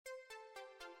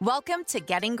Welcome to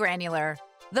Getting Granular,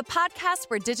 the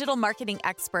podcast where digital marketing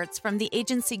experts from the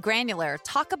agency Granular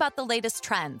talk about the latest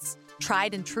trends,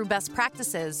 tried and true best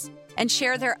practices, and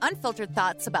share their unfiltered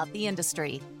thoughts about the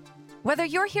industry. Whether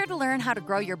you're here to learn how to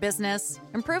grow your business,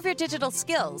 improve your digital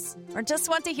skills, or just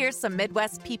want to hear some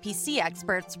Midwest PPC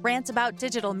experts rant about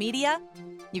digital media,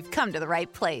 you've come to the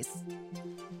right place.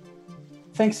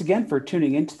 Thanks again for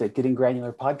tuning in to the Getting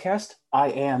Granular podcast. I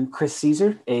am Chris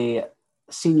Caesar, a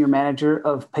Senior Manager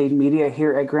of Paid Media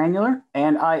here at Granular,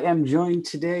 and I am joined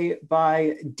today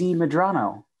by Dee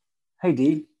Medrano. Hey,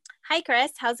 Dee. Hi,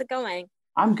 Chris. How's it going?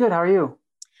 I'm good. How are you?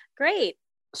 Great.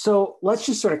 So let's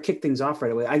just sort of kick things off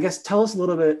right away. I guess tell us a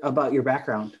little bit about your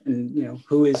background and,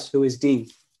 who is Dee?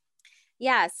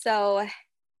 Yeah. So,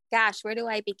 gosh, where do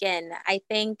I begin? I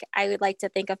think I would like to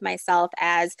think of myself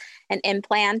as an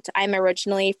implant. I'm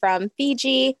originally from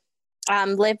Fiji.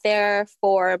 Lived there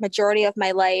for a majority of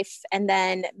my life and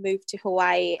then moved to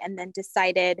Hawaii and then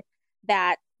decided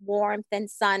that warmth and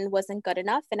sun wasn't good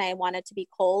enough and I wanted to be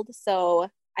cold. So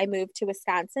I moved to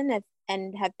Wisconsin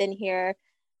and have been here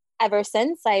ever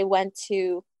since. I went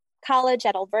to college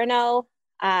at Alverno,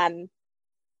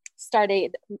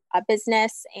 started a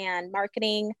business and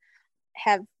marketing,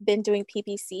 have been doing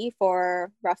PPC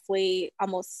for roughly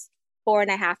almost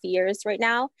 4.5 years right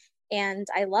now, and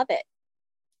I love it.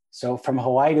 So from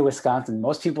Hawaii to Wisconsin,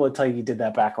 most people would tell you did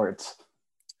that backwards.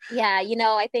 Yeah,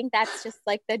 I think that's just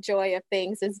like the joy of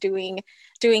things is doing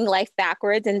life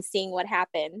backwards and seeing what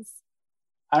happens.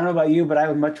 I don't know about you, but I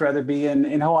would much rather be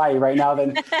in Hawaii right now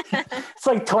than it's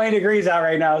like 20 degrees out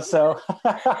right now. So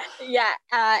yeah,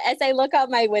 as I look out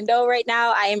my window right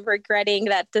now, I am regretting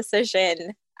that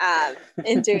decision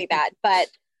in doing that. But,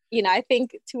 I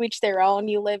think to each their own.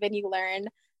 You live and you learn.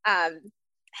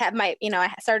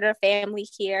 I started a family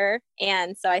here.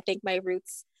 And so I think my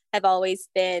roots have always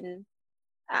been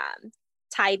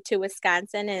tied to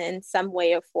Wisconsin in some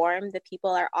way or form. The people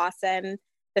are awesome.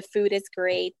 The food is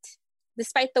great,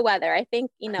 despite the weather. I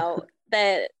think,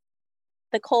 the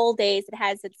cold days, it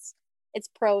has its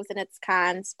pros and its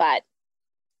cons, but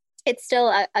it's still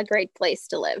a great place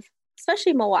to live,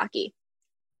 especially Milwaukee.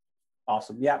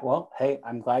 Awesome. Yeah. Well, hey,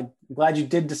 I'm glad you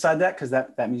did decide that, because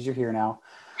that means you're here now.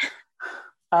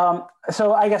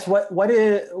 So I guess what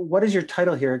is your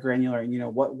title here at Granular?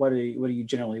 And what do you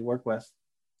generally work with?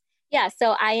 Yeah,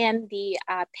 so I am the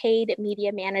paid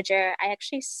media manager. I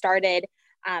actually started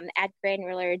at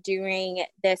Granular during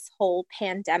this whole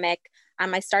pandemic.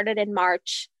 I started in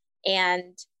March,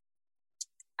 and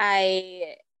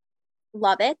I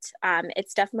love it.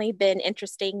 It's definitely been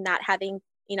interesting not having,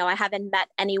 I haven't met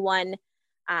anyone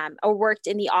or worked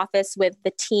in the office with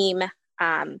the team.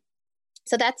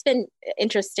 So that's been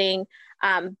interesting.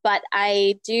 But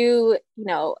I do,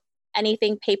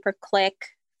 anything pay-per-click,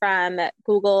 from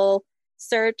Google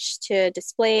search to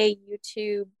display,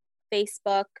 YouTube,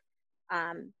 Facebook,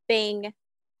 Bing,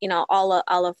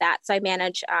 all of that. So I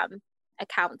manage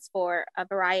accounts for a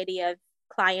variety of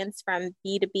clients from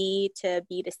B2B to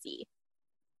B2C.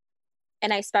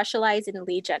 And I specialize in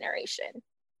lead generation.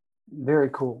 Very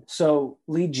cool. So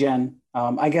lead gen,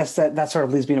 I guess that sort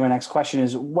of leads me to my next question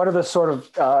is, what are the sort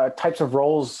of types of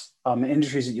roles,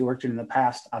 industries that you worked in the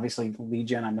past? Obviously lead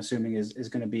gen, I'm assuming is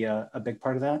going to be a big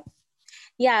part of that.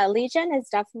 Yeah, lead gen is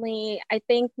definitely, I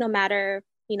think no matter,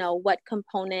 what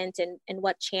component and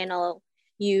what channel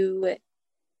you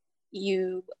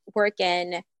work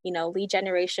in, lead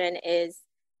generation is,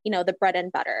 the bread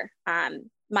and butter.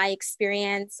 My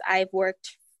experience, I've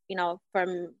worked,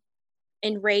 from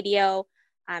in radio,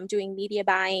 doing media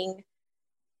buying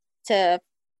to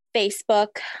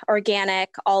Facebook, organic,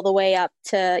 all the way up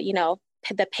to,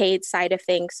 the paid side of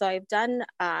things. So I've done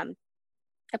a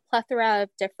plethora of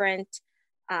different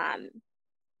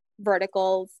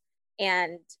verticals.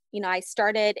 And, I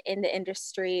started in the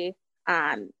industry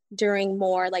during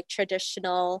more like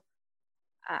traditional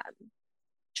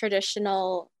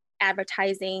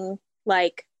advertising,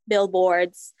 like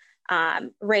billboards,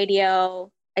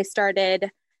 radio. I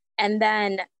started, and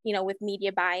then, with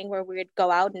media buying, where we would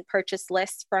go out and purchase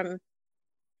lists from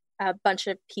a bunch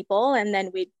of people, and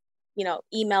then we'd,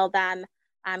 email them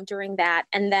during that.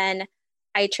 And then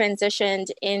I transitioned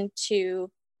into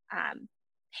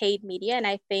paid media. And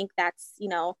I think that's,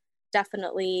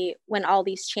 definitely when all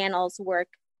these channels work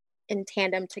in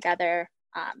tandem together,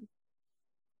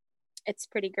 it's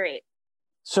pretty great.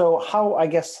 So I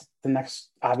guess the next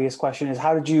obvious question is,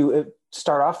 how did you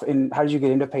start off and how did you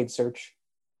get into paid search?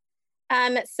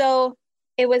 So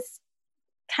it was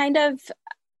kind of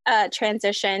a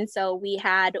transition. So we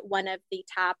had one of the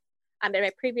top, in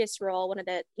my previous role, one of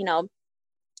the,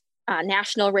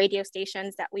 national radio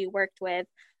stations that we worked with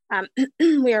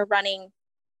we were running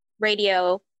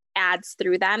radio ads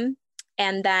through them.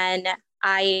 And then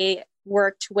I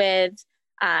worked with,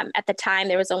 at the time,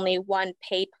 there was only one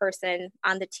paid person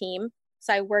on the team.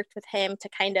 So I worked with him to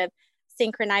kind of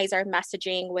synchronize our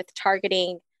messaging with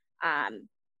targeting,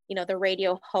 the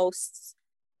radio hosts,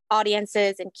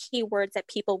 audiences, and keywords that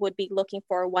people would be looking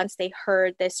for once they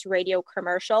heard this radio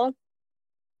commercial.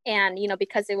 And,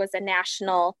 because it was a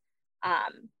national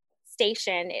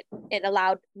station, it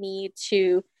allowed me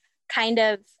to kind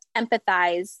of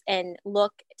empathize and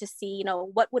look to see,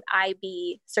 what would I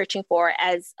be searching for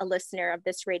as a listener of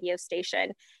this radio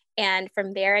station. And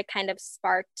from there, it kind of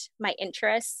sparked my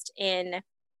interest in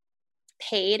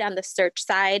paid on the search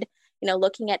side,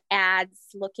 looking at ads,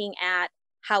 looking at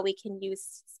how we can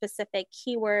use specific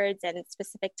keywords and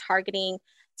specific targeting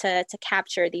to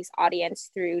capture these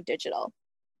audience through digital.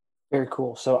 Very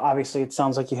cool. So obviously it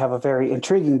sounds like you have a very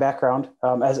intriguing background,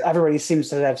 as everybody seems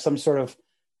to have some sort of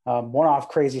one-off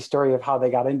crazy story of how they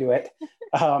got into it.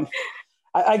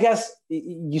 I guess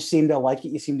you seem to like it.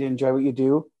 You seem to enjoy what you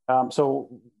do.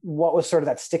 So what was sort of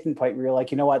that sticking point where you're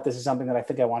like, you know what, this is something that I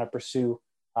think I want to pursue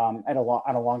on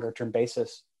a longer term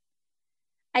basis?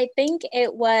 I think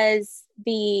it was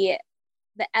the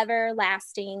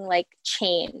everlasting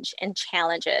change and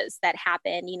challenges that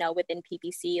happen, within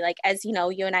PPC. Like, as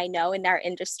you and I know, in our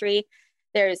industry,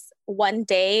 there's one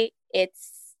day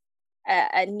it's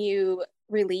a new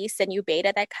release, a new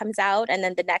beta that comes out. And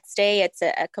then the next day it's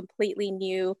a completely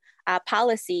new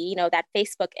policy, that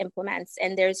Facebook implements.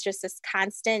 And there's just this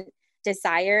constant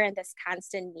desire and this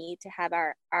constant need to have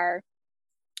our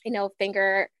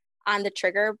finger on the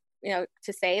trigger,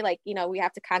 to say we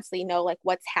have to constantly know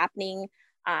what's happening,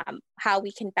 how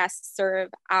we can best serve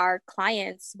our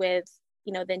clients with,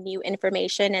 the new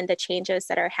information and the changes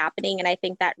that are happening. And I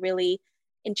think that really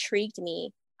intrigued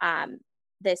me,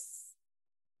 this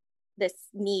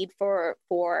need for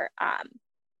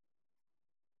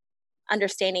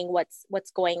understanding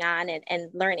what's going on and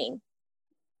learning.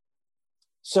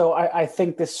 So I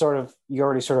think this you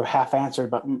already sort of half answered,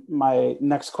 but my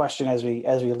next question as we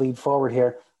lead forward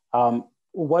here,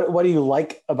 what do you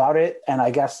like about it? And I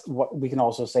guess what we can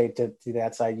also say to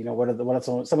that side, what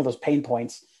are some of those pain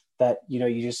points that,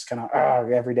 you just kind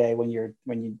of every day when you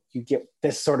get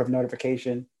this sort of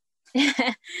notification?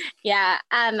 Yeah.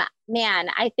 Man,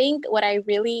 I think what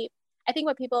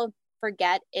people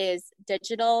forget is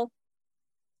digital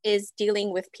is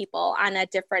dealing with people on a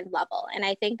different level. And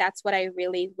I think that's what I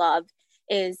really love,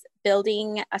 is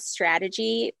building a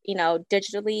strategy,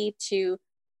 digitally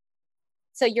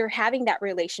so you're having that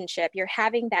relationship, you're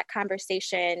having that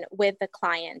conversation with the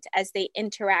client as they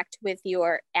interact with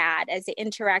your ad, as they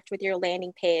interact with your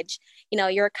landing page.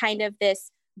 You're kind of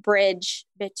this bridge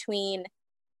between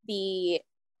the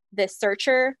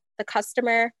searcher, the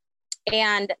customer,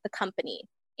 and the company.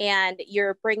 And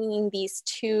you're bringing these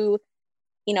two,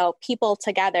 people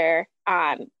together,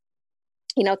 to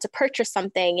purchase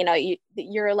something.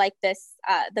 You're like this,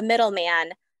 the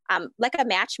middleman, like a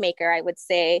matchmaker, I would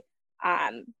say.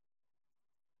 And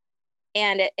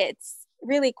it's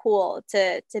really cool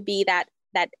to be that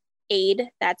aid,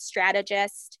 that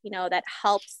strategist, that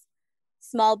helps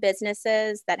small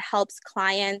businesses, that helps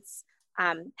clients,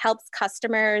 helps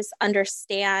customers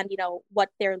understand, what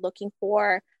they're looking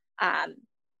for.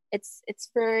 It's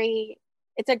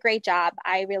a great job.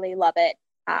 I really love it.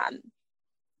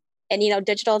 And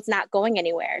digital is not going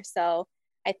anywhere. So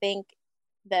I think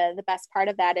the best part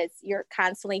of that is you're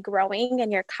constantly growing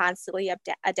and you're constantly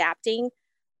adapting.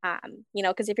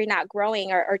 Because if you're not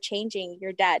growing or changing,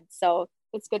 you're dead. So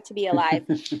it's good to be alive.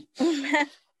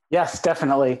 Yes,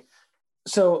 definitely.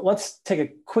 So let's take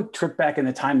a quick trip back in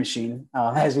the time machine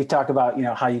as we talk about,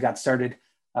 how you got started.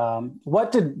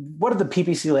 What did the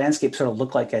PPC landscape sort of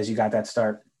look like as you got that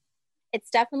start? It's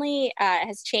definitely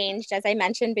has changed. As I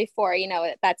mentioned before,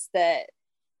 that's the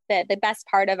best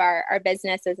part of our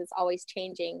business is it's always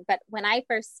changing. But when I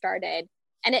first started,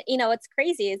 and it's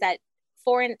crazy is that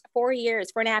 4.5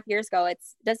 years ago, it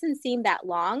doesn't seem that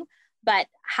long, but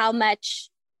how much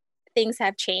things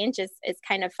have changed is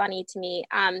kind of funny to me.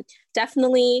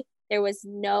 Definitely there was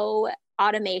no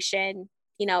automation,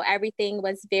 everything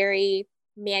was very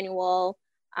manual.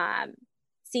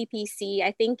 CPC,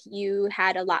 I think you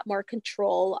had a lot more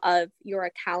control of your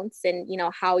accounts and,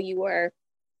 how you were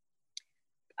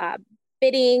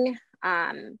bidding,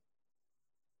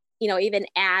 even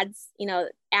ads,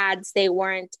 they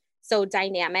weren't so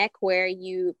dynamic where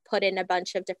you put in a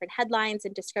bunch of different headlines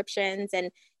and descriptions and,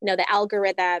 the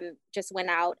algorithm just went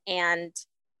out and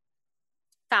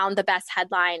found the best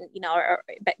headline, or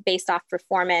based off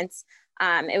performance.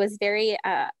 It was very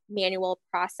manual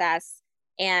process.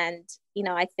 And,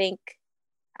 I think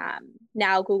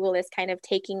now Google is kind of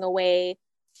taking away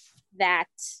that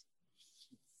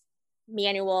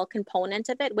manual component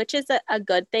of it, which is a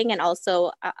good thing and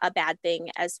also a bad thing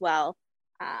as well.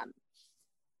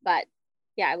 But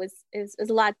yeah, it was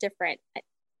a lot different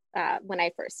when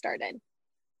I first started.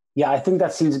 Yeah, I think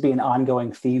that seems to be an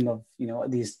ongoing theme of,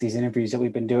 these interviews that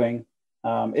we've been doing,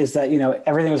 is that,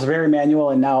 everything was very manual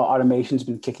and now automation's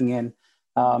been kicking in,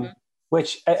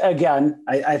 which again,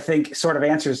 I think sort of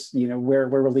answers, where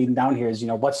we're leading down here is,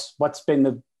 what's been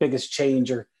the biggest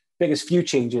change or biggest few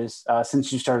changes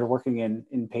since you started working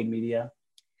in paid media?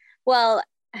 Well,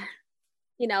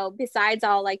 besides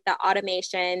all like the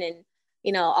automation and,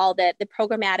 all the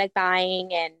programmatic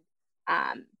buying and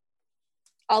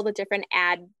all the different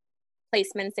ad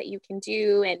placements that you can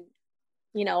do, and,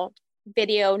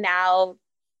 video now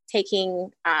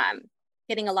taking,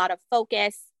 getting a lot of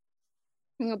focus,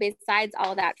 besides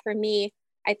all that, for me,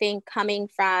 I think coming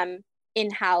from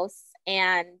in-house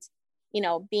and,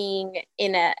 being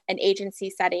in an agency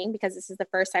setting, because this is the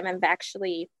first time I've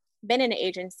actually been in an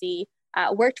agency,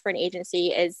 worked for an agency,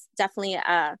 is definitely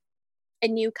a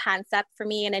new concept for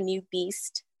me and a new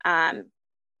beast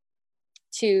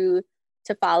to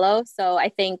follow. So I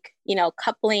think,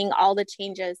 coupling all the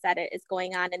changes that is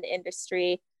going on in the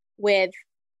industry with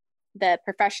the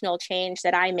professional change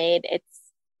that I made, it's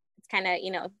kind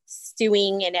of,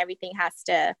 stewing, and everything has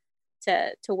to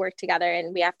work together,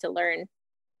 and we have to learn.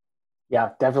 Yeah,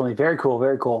 definitely. Very cool.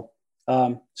 Very cool.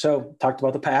 So talked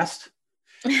about the past,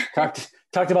 talked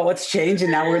about what's changed,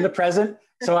 and now we're in the present.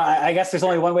 So I guess there's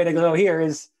only one way to go here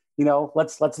is,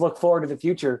 let's look forward to the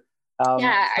future.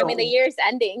 The year's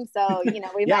ending, so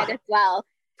we might as well.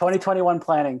 2021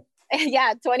 planning.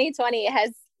 Yeah, 2020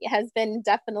 has been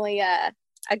definitely a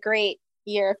great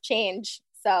year of change.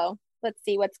 So let's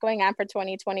see what's going on for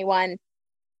 2021.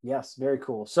 Yes, very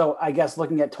cool. So I guess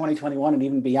looking at 2021 and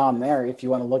even beyond there, if you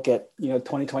want to look at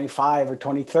 2025 or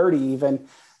 2030 even,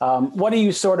 what do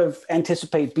you sort of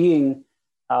anticipate being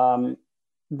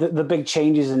the big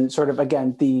changes and sort of,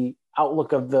 again, the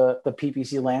outlook of the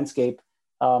PPC landscape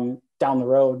down the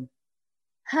road?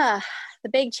 The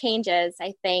big changes,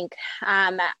 I think,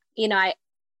 I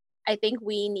think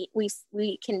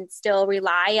we can still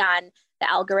rely on the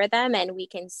algorithm, and we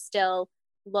can still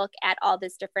look at all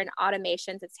this different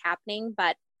automations that's happening.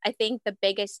 But I think the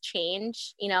biggest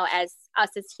change, as us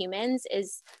as humans,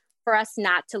 is for us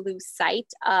not to lose sight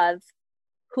of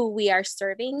who we are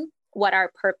serving, what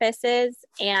our purpose is,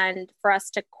 and for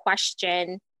us to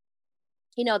question,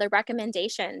 the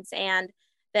recommendations and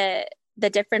the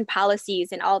different policies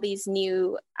and all these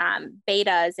new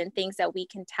betas and things that we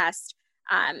can test.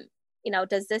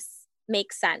 Does this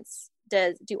make sense?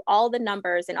 Do all the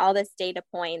numbers and all this data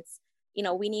points,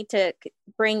 we need to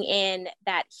bring in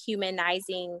that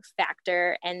humanizing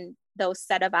factor and those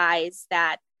set of eyes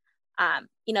that,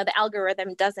 the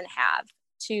algorithm doesn't have,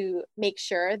 to make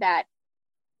sure that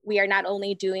we are not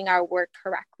only doing our work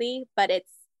correctly, but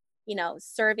it's,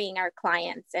 serving our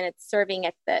clients, and it's serving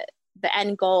at the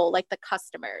end goal, like the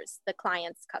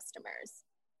client's customers.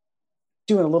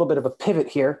 Doing a little bit of a pivot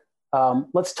here.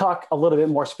 Let's talk a little bit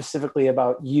more specifically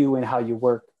about you and how you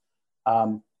work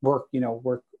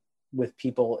with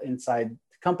people inside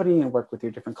the company and work with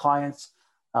your different clients.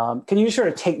 Can you sort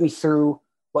of take me through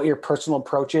what your personal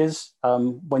approach is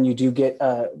when you do get,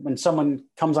 when someone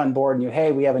comes on board and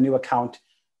hey, we have a new account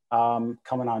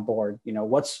coming on board,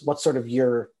 what's sort of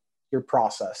your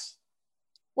process?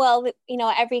 Well,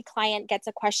 every client gets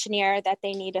a questionnaire that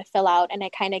they need to fill out, and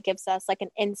it kind of gives us like an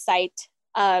insight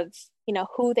of,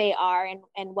 who they are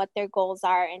and what their goals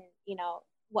are, and,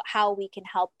 how we can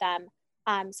help them.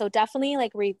 So definitely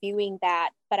like reviewing that.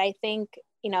 But I think,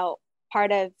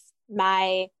 part of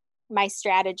my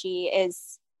strategy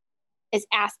is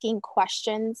asking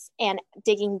questions and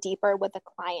digging deeper with a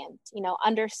client,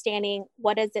 understanding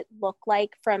what does it look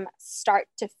like from start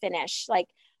to finish. Like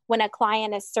when a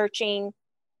client is searching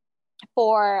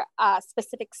for a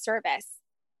specific service,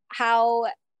 how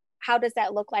does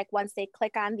that look like once they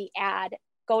click on the ad,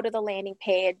 go to the landing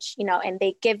page, and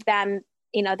they give them,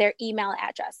 their email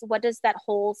address? What does that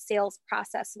whole sales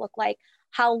process look like?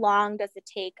 How long does it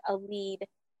take a lead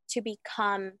to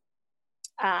become,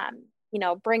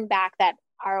 bring back that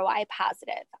ROI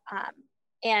positive?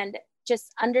 And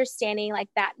just understanding like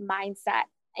that mindset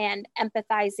and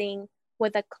empathizing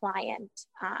with a client,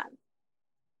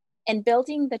 and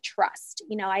building the trust.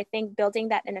 I think building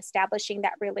that and establishing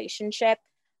that relationship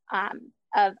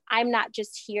of I'm not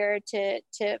just here to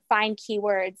find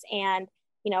keywords and,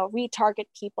 retarget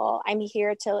people. I'm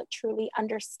here to truly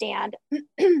understand.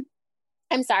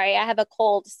 I'm sorry, I have a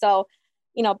cold. So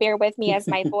bear with me as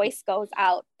my voice goes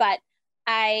out, but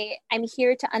I'm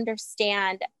here to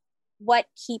understand what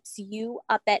keeps you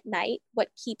up at night, what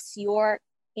keeps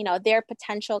their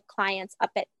potential clients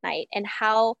up at night, and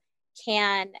how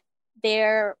can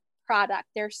their product,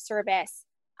 their service,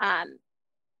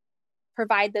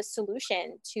 provide the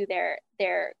solution to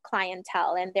their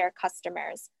clientele and their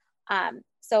customers.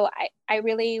 So I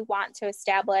really want to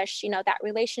establish, that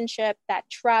relationship, that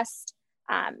trust,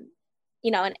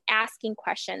 and asking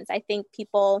questions. I think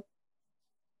people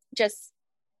just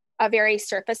a very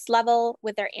surface level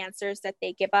with their answers that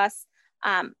they give us,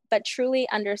 but truly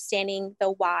understanding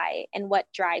the why and what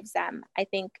drives them, I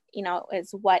think,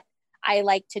 is what I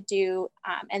like to do,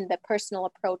 and the personal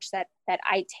approach that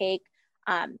I take.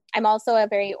 I'm also a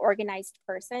very organized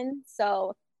person.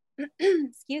 So,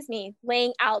 excuse me,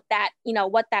 laying out that,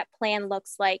 what that plan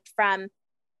looks like from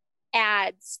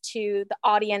ads to the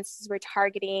audiences we're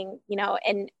targeting,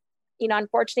 and,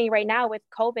 unfortunately right now with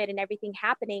COVID and everything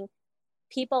happening,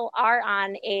 people are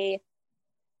on a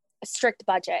strict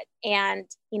budget, and,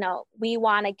 we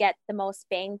want to get the most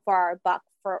bang for our buck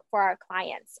for our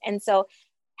clients. And so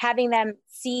having them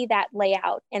see that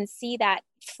layout and see that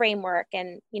framework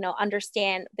and,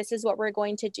 understand this is what we're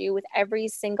going to do with every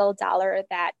single dollar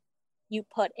that you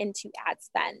put into ad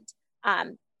spend,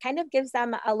 kind of gives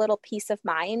them a little peace of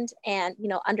mind, and,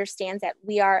 understands that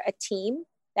we are a team,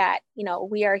 that,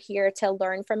 we are here to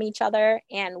learn from each other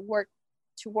and work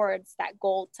towards that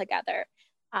goal together.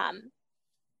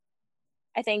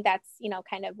 I think that's,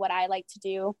 kind of what I like to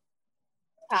do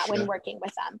when working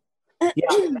with them.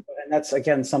 Yeah, and that's,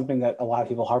 again, something that a lot of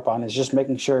people harp on, is just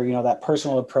making sure, that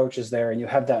personal approach is there, and you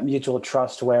have that mutual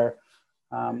trust where,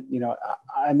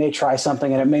 I may try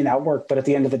something and it may not work, but at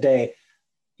the end of the day,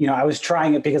 I was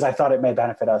trying it because I thought it may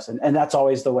benefit us. And that's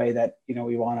always the way that,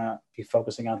 we want to be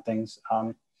focusing on things.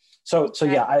 So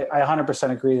yeah, I 100%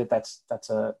 agree that that's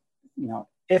a,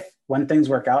 if when things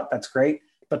work out, that's great,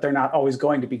 but they're not always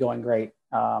going to be going great.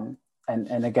 And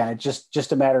again, it's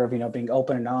just a matter of, being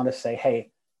open and honest, say,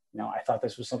 hey, I thought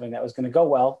this was something that was going to go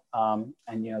well. And,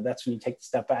 that's when you take the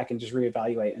step back and just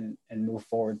reevaluate and move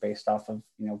forward based off of,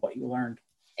 what you learned.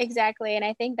 Exactly. And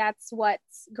I think that's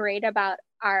what's great about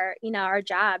our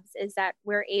jobs, is that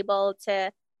we're able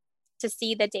to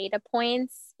see the data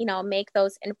points, make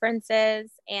those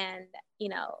inferences and,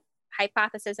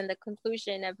 hypothesis and the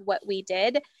conclusion of what we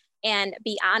did, and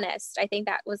be honest. I think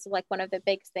that was like one of the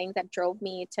big things that drove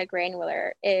me to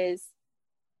Granular, is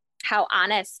how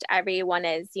honest everyone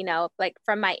is. Like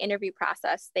from my interview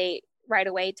process, they right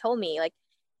away told me, like,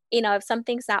 if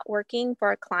something's not working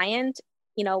for a client,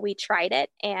 we tried it,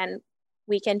 and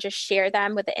we can just share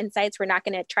them with the insights. We're not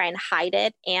going to try and hide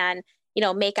it and,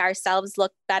 make ourselves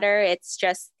look better. It's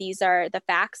just, these are the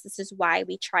facts. This is why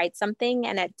we tried something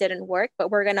and it didn't work, but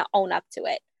we're going to own up to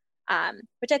it.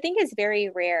 Which I think is very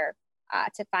rare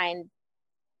to find.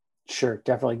 Sure,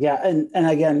 definitely. Yeah. And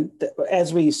again,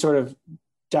 as we sort of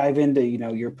dive into,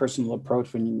 your personal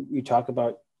approach, when you talk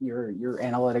about your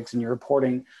analytics and your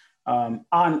reporting on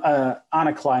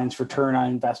a client's return on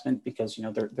investment, because,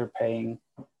 they're paying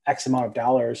X amount of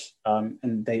dollars,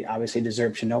 and they obviously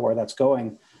deserve to know where that's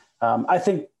going. I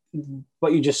think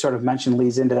what you just sort of mentioned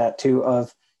leads into that too,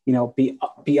 of, be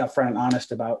upfront and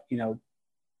honest about,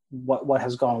 what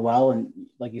has gone well, and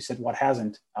like you said, what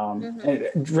hasn't. And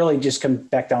it really just comes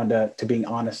back down to being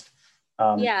honest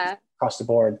across the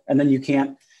board. And then you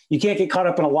can't get caught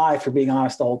up in a lie for being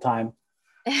honest the whole time.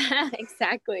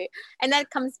 Exactly. And that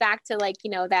comes back to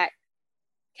that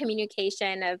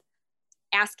communication of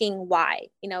asking why,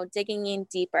 digging in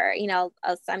deeper.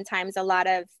 Sometimes a lot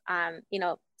of,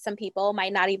 some people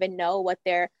might not even know what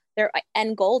their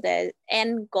end goal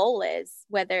is,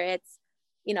 whether it's,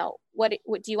 what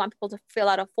do you want people to fill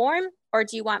out a form, or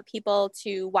do you want people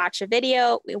to watch a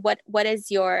video? What is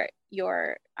your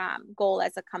goal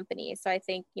as a company? So I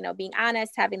think, being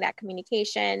honest, having that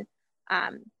communication,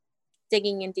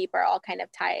 digging in deeper, all kind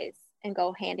of ties and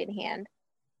go hand in hand.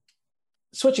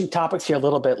 Switching topics here a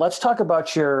little bit, let's talk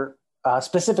about your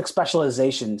specific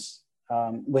specializations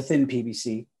within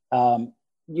PPC.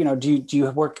 Do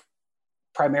you work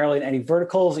primarily in any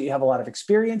verticals that you have a lot of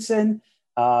experience in?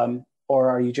 Or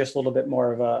are you just a little bit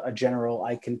more of a general,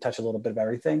 I can touch a little bit of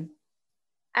everything?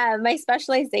 My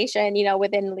specialization,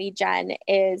 within lead gen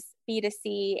is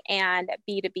B2C and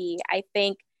B2B. I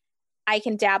think I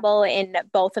can dabble in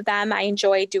both of them. I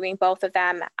enjoy doing both of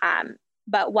them.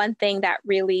 But one thing that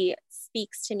really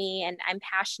speaks to me and I'm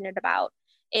passionate about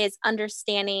is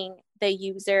understanding the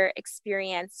user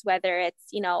experience, whether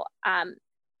it's,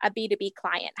 a B2B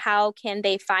client. How can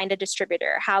they find a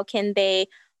distributor? How can they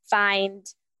find,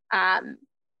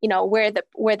 where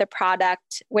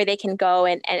they can go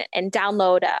and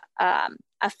download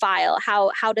a file.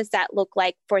 How does that look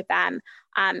like for them?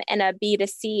 And a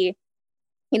B2C,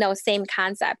 same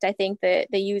concept. I think the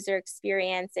user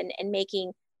experience and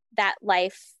making that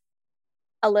life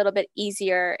a little bit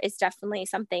easier is definitely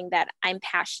something that I'm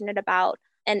passionate about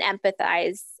and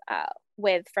empathize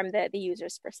with from the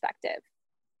user's perspective.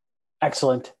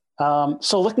 Excellent.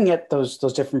 So looking at those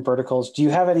different verticals, do you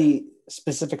have any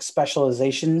specific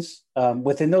specializations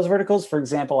within those verticals? For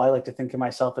example, I like to think of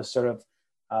myself as sort of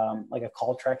like a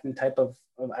call tracking type of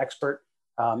expert.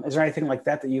 Is there anything like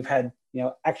that you've had,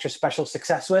 extra special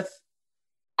success with?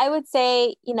 I would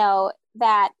say,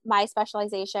 that my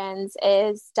specializations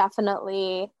is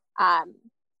definitely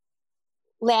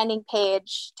landing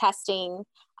page testing,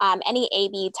 any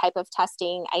A/B type of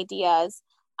testing ideas,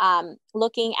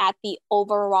 looking at the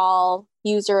overall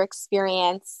user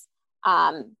experience,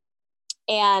 and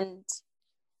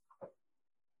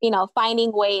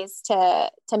finding ways to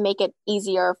make it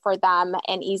easier for them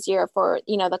and easier for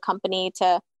the company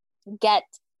to get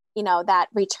that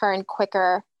return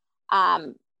quicker.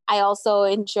 I also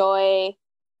enjoy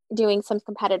doing some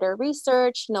competitor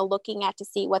research, looking at to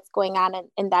see what's going on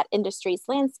in that industry's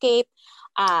landscape,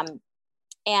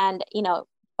 and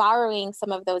borrowing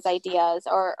some of those ideas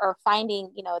or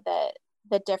finding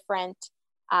the different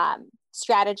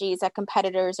strategies that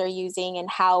competitors are using and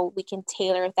how we can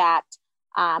tailor that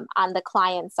on the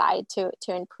client side to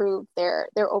improve their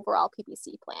overall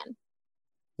PPC plan.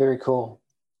 Very cool.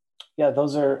 Yeah,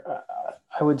 those are,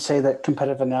 I would say that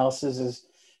competitive analysis is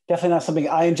definitely not something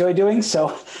I enjoy doing.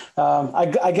 So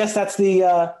I guess that's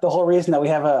the whole reason that we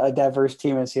have a diverse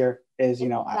team is here is,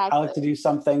 exactly. I like to do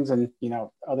some things and,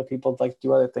 other people like to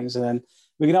do other things. And then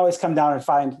we can always come down and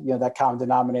find, that common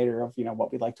denominator of,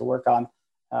 what we'd like to work on.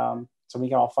 So we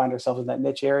can all find ourselves in that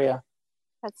niche area.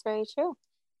 That's very true.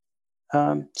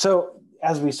 So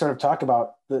as we sort of talk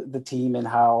about the team and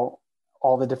how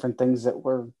all the different things that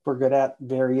we're good at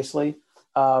variously,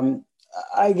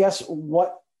 I guess,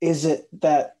 what is it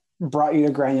that brought you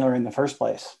to Granular in the first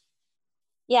place?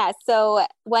 Yeah. So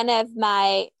one of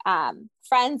my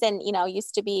friends and,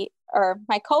 used to be, or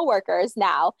my coworkers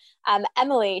now,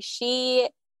 Emily, she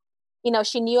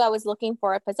knew I was looking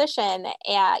for a position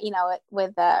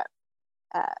with a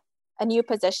new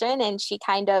position, and she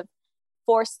kind of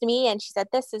forced me and she said,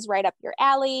 this is right up your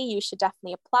alley. You should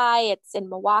definitely apply. It's in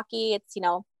Milwaukee. It's,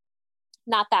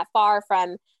 not that far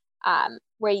from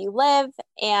where you live.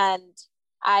 And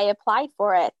I applied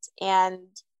for it. And,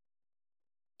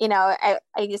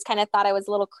 I just kind of thought I was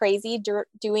a little crazy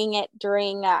doing it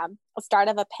during the start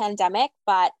of a pandemic,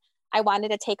 but I wanted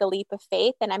to take a leap of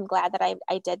faith, and I'm glad that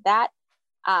I did that.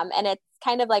 And it's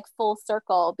kind of like full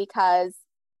circle because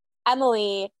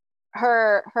Emily,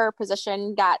 her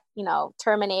position got,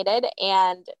 terminated,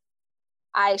 and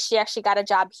she actually got a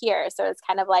job here. So it's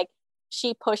kind of like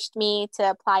she pushed me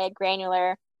to apply at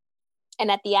Granular.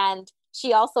 And at the end,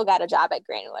 she also got a job at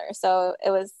Granular. So it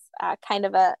was kind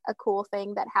of a cool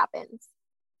thing that happens.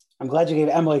 I'm glad you gave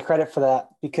Emily credit for that,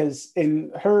 because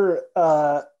in her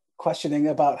questioning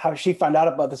about how she found out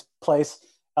about this place,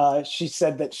 she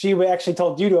said that she actually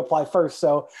told you to apply first.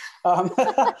 So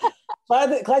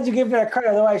glad you gave her that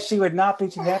credit. Otherwise, she would not be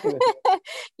too happy with it.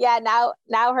 Yeah,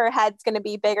 now her head's going to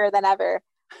be bigger than ever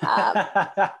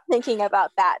thinking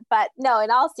about that. But no,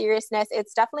 in all seriousness,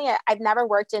 it's definitely I've never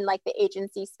worked in like the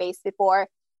agency space before.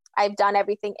 I've done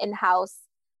everything in-house.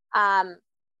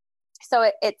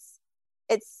 So it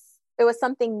was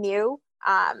something new.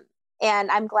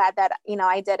 And I'm glad that,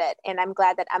 I did it. And I'm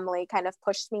glad that Emily kind of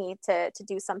pushed me to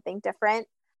do something different.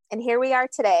 And here we are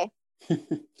today.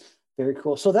 Very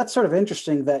cool. So that's sort of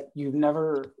interesting that you've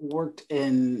never worked at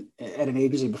an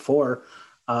agency before.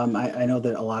 I know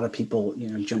that a lot of people,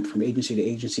 jump from agency to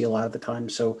agency a lot of the time.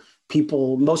 So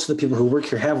most of the people who work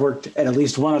here have worked at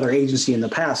least one other agency in the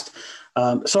past.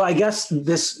 So I guess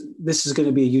this is going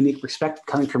to be a unique perspective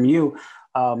coming from you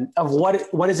of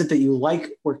what is it that you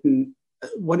like working.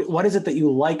 What is it that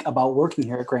you like about working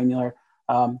here at Granular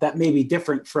that may be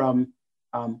different from,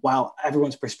 while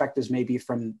everyone's perspectives may be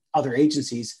from other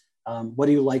agencies, what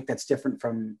do you like that's different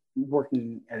from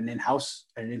working at an in-house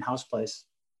place?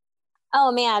 Oh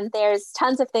man, there's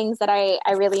tons of things that I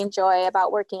really enjoy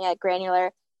about working at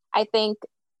Granular. I think,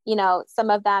 some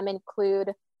of them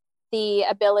include the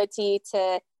ability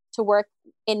to work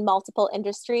in multiple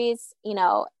industries,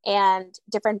 and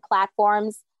different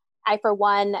platforms. I, for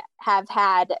one, have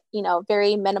had,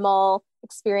 very minimal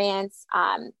experience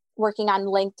working on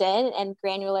LinkedIn, and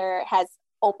Granular has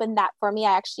opened that for me.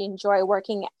 I actually enjoy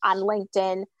working on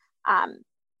LinkedIn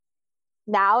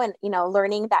now, and,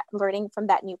 learning from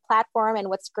that new platform. And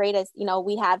what's great is,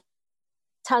 we have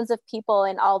tons of people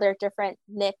in all their different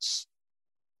niche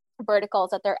verticals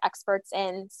that they're experts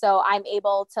in. So I'm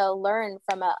able to learn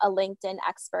from a LinkedIn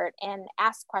expert and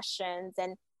ask questions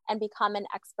and become an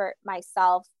expert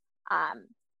myself,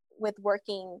 with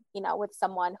working, with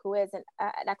someone who is an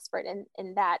expert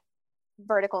in that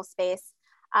vertical space.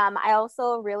 I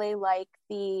also really like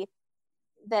the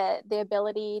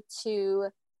ability to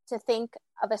think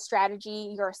of a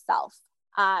strategy yourself.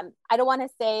 I don't want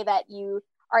to say that you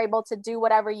are able to do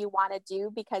whatever you want to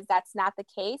do, because that's not the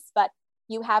case, but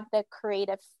you have the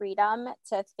creative freedom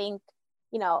to think,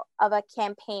 of a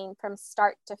campaign from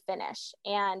start to finish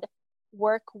and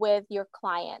work with your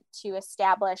client to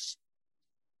establish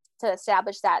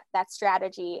that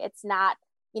strategy. It's not,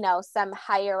 some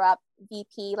higher up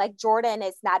VP, like Jordan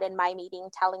is not in my meeting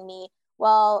telling me,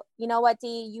 well, you know what,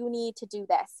 Dee, you need to do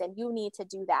this and you need to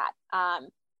do that.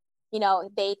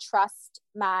 They trust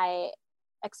my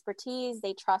expertise,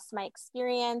 they trust my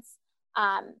experience.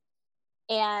 And,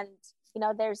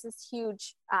 there's this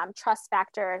huge trust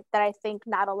factor that I think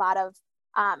not a lot of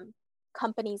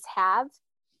companies have.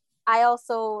 I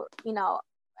also,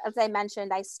 as I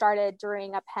mentioned, I started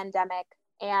during a pandemic,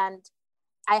 and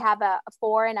I have a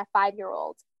 4 and a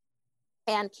 5-year-old,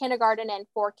 and kindergarten and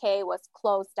 4K was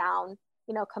closed down,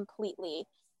 completely.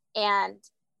 And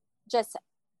just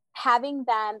having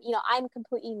them, I'm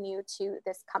completely new to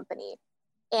this company,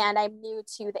 and I'm new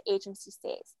to the agency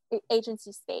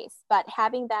space, but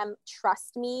having them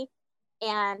trust me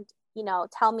and,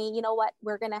 tell me, what,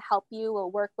 we're going to help you,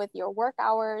 we'll work with your work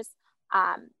hours.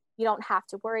 You don't have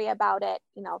to worry about it.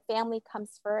 Family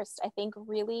comes first, I think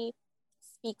really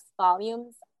speaks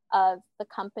volumes of the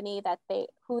company,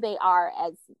 who they are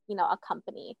as, a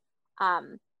company,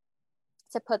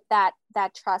 to put that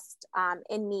trust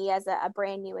in me as a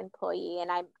brand new employee.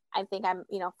 And I think I'm,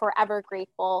 forever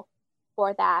grateful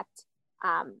for that,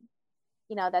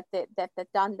 that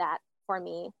they've done that for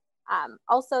me.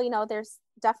 Also, there's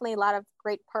definitely a lot of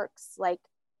great perks. Like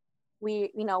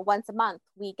we, once a month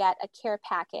we get a care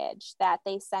package that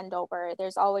they send over.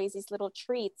 There's always these little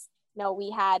treats.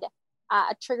 We had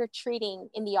a trick-or-treating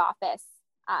in the office.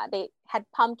 They had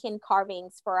pumpkin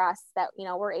carvings for us that,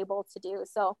 we're able to do.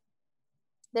 So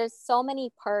there's so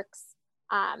many perks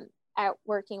at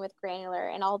working with Granular.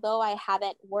 And although I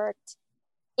haven't worked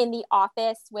in the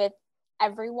office with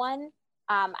everyone,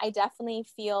 I definitely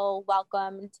feel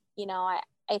welcomed.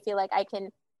 I feel like I can,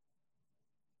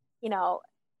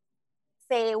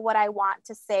 say what I want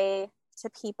to say to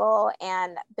people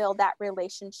and build that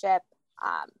relationship,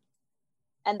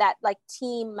 and that like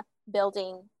team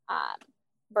building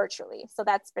virtually. So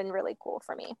that's been really cool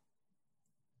for me.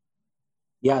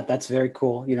 Yeah, that's very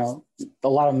cool. A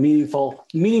lot of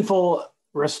meaningful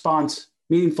response,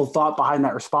 meaningful thought behind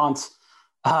that response.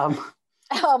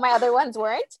 Oh, my other ones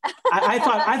weren't. I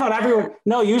thought everyone.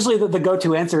 No, usually the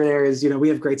go-to answer there is, we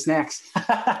have great snacks.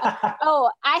 Oh,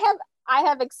 I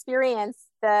have experienced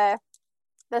the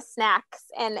snacks,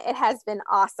 and it has been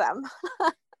awesome.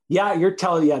 Yeah, you're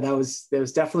telling. Yeah, that was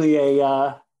definitely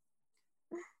a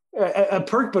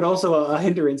perk, but also a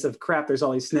hindrance of crap. There's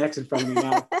all these snacks in front of me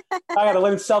now. I got to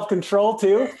learn self-control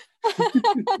too.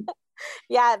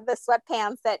 Yeah, the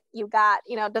sweatpants that you got,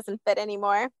 doesn't fit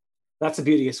anymore. That's the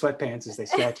beauty of sweatpants, as they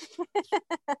say.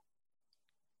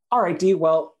 All right, Dee.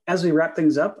 Well, as we wrap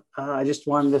things up, I just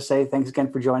wanted to say thanks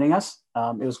again for joining us.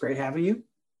 It was great having you.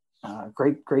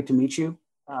 Great to meet you.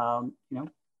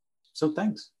 So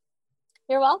thanks.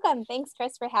 You're welcome. Thanks,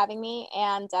 Chris, for having me.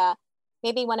 And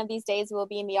maybe one of these days we'll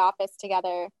be in the office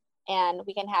together and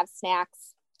we can have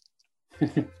snacks.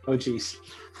 Oh, geez.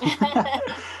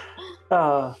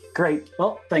 Great.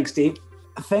 Well, thanks, Dee.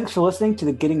 Thanks for listening to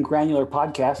the Getting Granular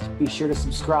podcast. Be sure to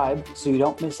subscribe so you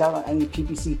don't miss out on any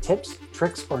PPC tips,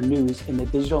 tricks, or news in the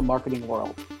digital marketing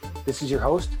world. This is your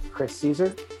host, Chris Caesar.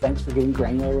 Thanks for getting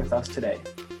granular with us today.